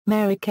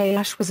Mary Kay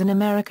Ash was an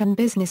American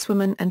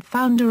businesswoman and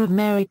founder of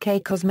Mary Kay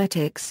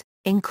Cosmetics,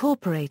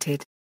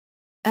 Incorporated.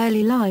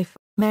 Early life: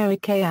 Mary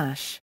Kay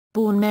Ash,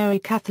 born Mary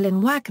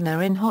Kathleen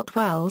Wagner in Hot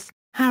Wells,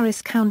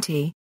 Harris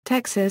County,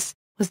 Texas,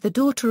 was the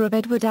daughter of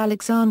Edward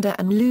Alexander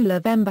and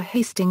Lula Vemba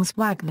Hastings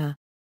Wagner.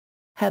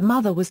 Her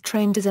mother was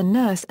trained as a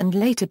nurse and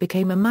later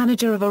became a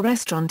manager of a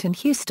restaurant in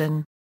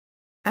Houston.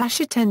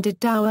 Ash attended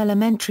Dow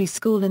Elementary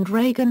School and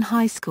Reagan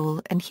High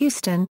School in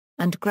Houston,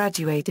 and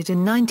graduated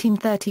in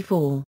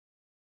 1934.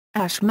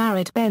 Ash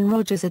married Ben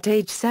Rogers at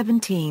age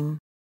 17.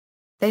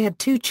 They had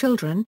 2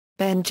 children,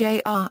 Ben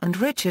Jr. and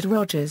Richard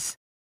Rogers.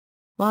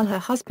 While her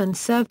husband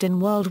served in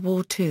World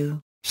War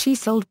II, she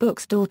sold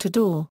books door to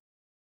door.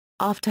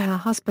 After her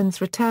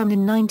husband's return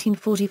in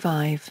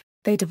 1945,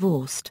 they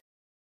divorced.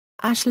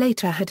 Ash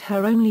later had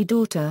her only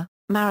daughter,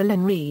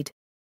 Marilyn Reed.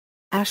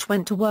 Ash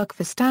went to work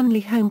for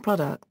Stanley Home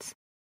Products.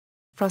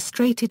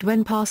 Frustrated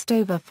when passed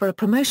over for a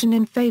promotion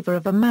in favor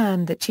of a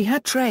man that she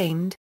had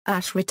trained,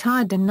 Ash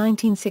retired in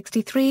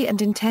 1963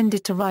 and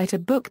intended to write a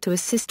book to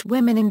assist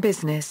women in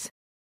business.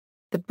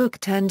 The book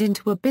turned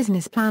into a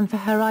business plan for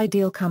her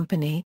ideal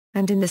company,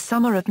 and in the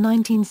summer of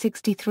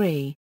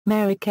 1963,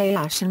 Mary Kay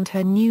Ash and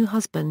her new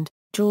husband,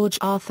 George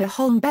Arthur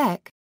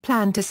Holmbeck,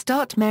 planned to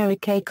start Mary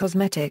Kay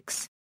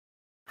Cosmetics.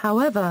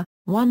 However,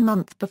 1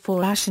 month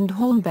before Ash and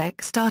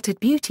Holmbeck started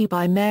Beauty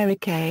by Mary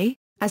Kay,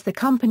 as the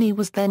company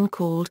was then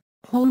called,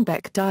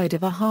 Holmbeck died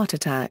of a heart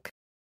attack.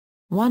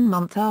 1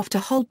 month after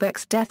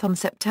Holmbeck's death on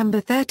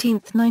September 13,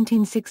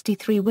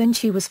 1963, when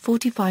she was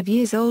 45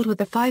 years old,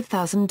 with a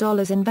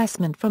 $5,000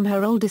 investment from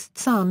her oldest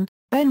son,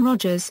 Ben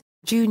Rogers,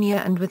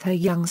 Jr. and with her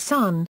young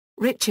son,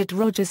 Richard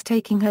Rogers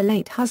taking her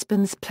late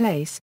husband's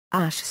place,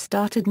 Ash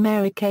started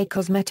Mary Kay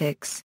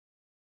Cosmetics.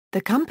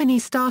 The company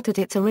started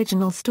its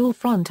original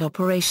storefront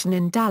operation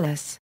in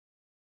Dallas.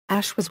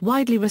 Ash was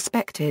widely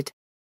respected.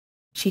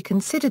 She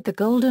considered the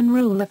golden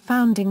rule a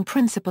founding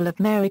principle of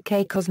Mary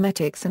Kay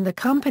Cosmetics, and the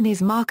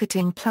company's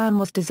marketing plan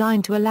was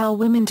designed to allow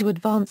women to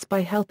advance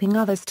by helping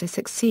others to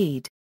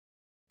succeed.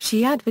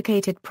 She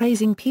advocated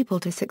praising people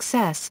to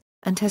success,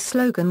 and her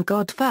slogan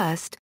 "God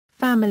First,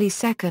 Family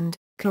Second,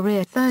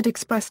 Career Third"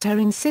 expressed her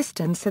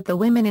insistence that the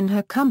women in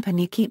her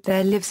company keep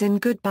their lives in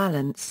good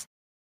balance.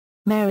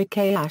 Mary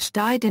Kay Ash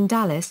died in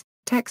Dallas,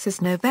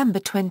 Texas, November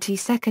 22,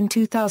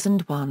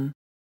 2001.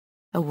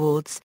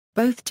 Awards.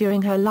 Both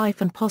during her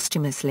life and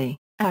posthumously,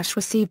 Ash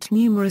received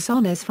numerous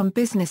honors from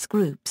business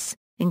groups,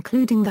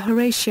 including the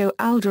Horatio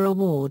Alger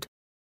Award.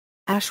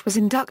 Ash was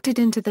inducted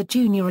into the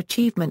Junior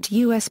Achievement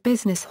U.S.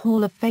 Business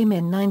Hall of Fame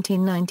in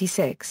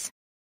 1996.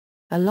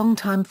 A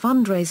longtime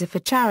fundraiser for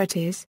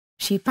charities,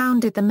 she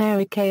founded the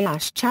Mary Kay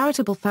Ash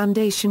Charitable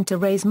Foundation to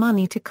raise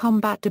money to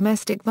combat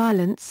domestic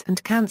violence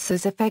and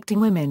cancers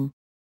affecting women.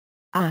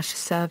 Ash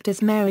served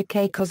as Mary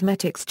Kay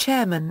Cosmetics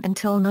chairman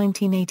until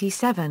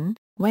 1987,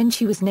 when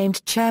she was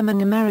named Chairman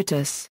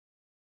Emeritus.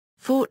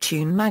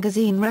 Fortune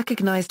magazine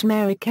recognized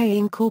Mary Kay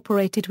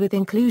Incorporated with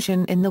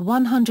inclusion in the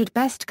 100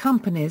 Best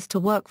Companies to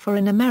Work For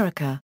in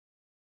America.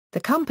 The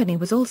company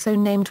was also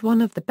named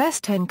one of the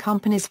best 10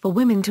 companies for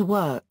women to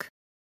work.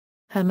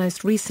 Her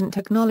most recent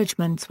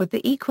acknowledgments were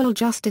the Equal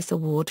Justice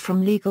Award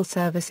from Legal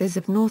Services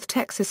of North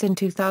Texas in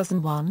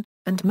 2001,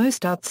 and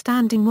Most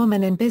Outstanding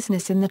Woman in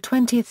Business in the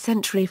 20th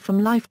Century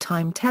from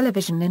Lifetime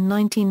Television in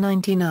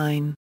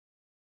 1999.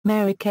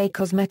 Mary Kay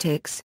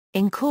Cosmetics,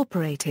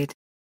 Incorporated.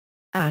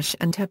 Ash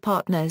and her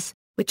partners,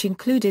 which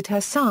included her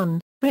son,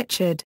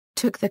 Richard,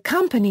 took the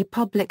company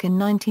public in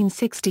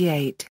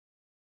 1968.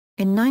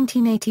 In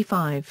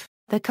 1985,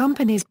 the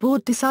company's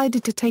board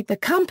decided to take the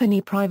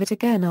company private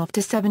again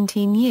after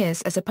 17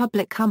 years as a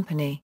public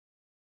company.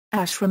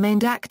 Ash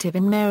remained active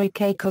in Mary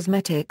Kay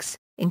Cosmetics,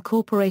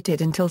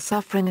 Incorporated until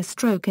suffering a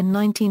stroke in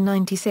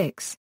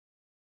 1996.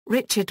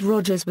 Richard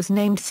Rogers was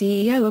named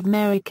CEO of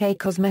Mary Kay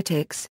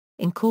Cosmetics,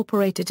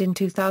 Incorporated in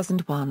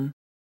 2001.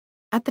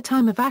 At the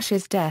time of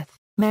Ash's death,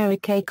 Mary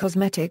Kay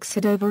Cosmetics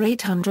had over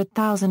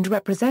 800,000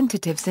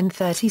 representatives in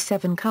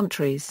 37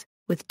 countries,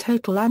 with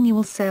total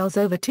annual sales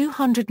over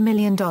 $200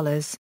 million.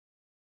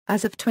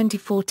 As of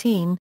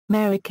 2014,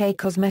 Mary Kay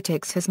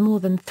Cosmetics has more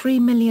than 3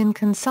 million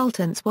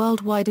consultants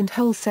worldwide and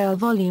wholesale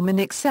volume in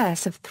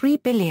excess of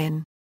 $3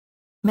 billion.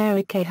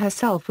 Mary Kay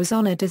herself was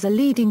honored as a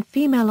leading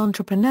female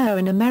entrepreneur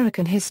in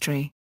American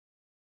history.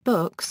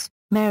 Books.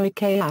 Mary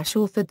Kay Ash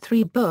authored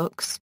 3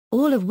 books,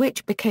 all of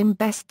which became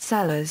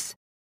bestsellers.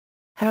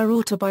 Her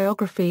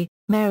autobiography,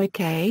 Mary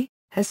Kay,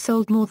 has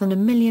sold more than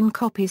 1 million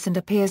copies and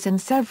appears in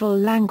several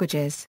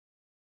languages.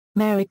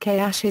 Mary Kay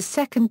Ash's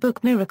second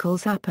book,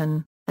 Miracles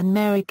Happen, and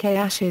Mary Kay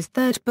Ash's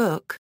third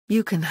book,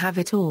 You Can Have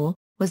It All,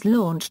 was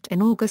launched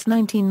in August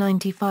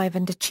 1995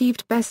 and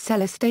achieved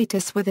bestseller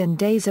status within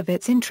days of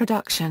its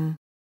introduction.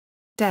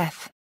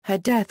 Death. Her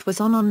death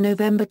was on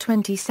November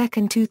 22,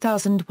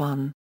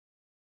 2001.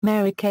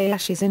 Mary Kay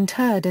Ash is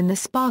interred in the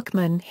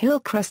Sparkman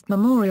Hillcrest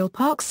Memorial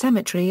Park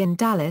Cemetery in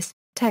Dallas,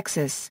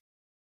 Texas.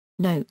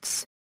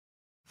 Notes.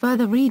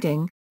 Further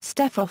reading: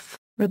 Steffoff,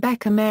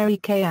 Rebecca. Mary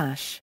Kay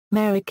Ash,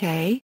 Mary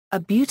Kay, A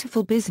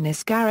Beautiful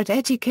Business. Garrett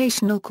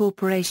Educational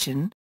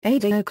Corporation,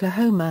 Ada,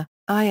 Oklahoma,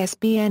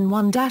 ISBN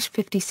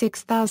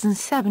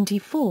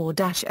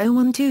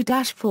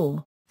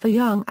 1-56074-012-4, for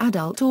young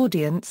adult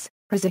audience,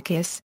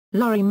 Rizikis,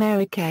 Laurie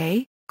Mary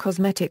Kay,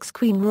 Cosmetics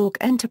Queen Rourke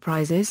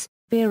Enterprises,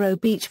 Vero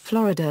Beach,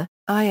 Florida,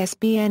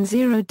 ISBN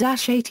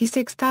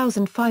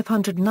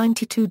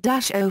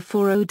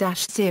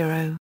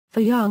 0-86592-040-0, for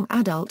young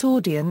adult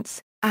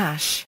audience,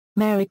 Ash,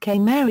 Mary Kay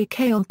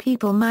on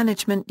People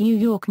Management, New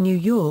York, New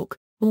York,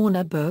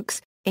 Warner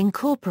Books,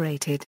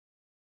 Incorporated.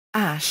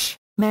 Ash,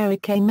 Mary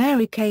Kay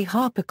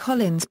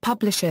HarperCollins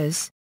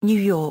Publishers, New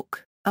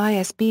York,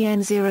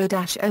 ISBN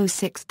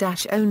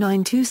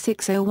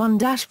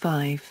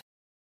 0-06-092601-5.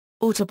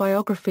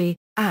 Autobiography,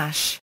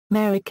 Ash,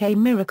 Mary Kay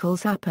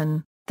Miracles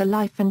Happen, The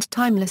Life and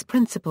Timeless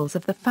Principles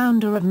of the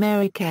Founder of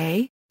Mary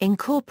Kay,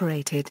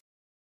 Incorporated.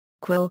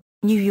 Quill,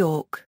 New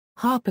York,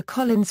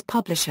 HarperCollins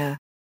Publisher.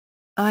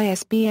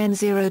 ISBN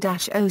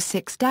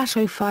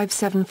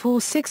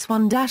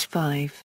 0-06-057461-5.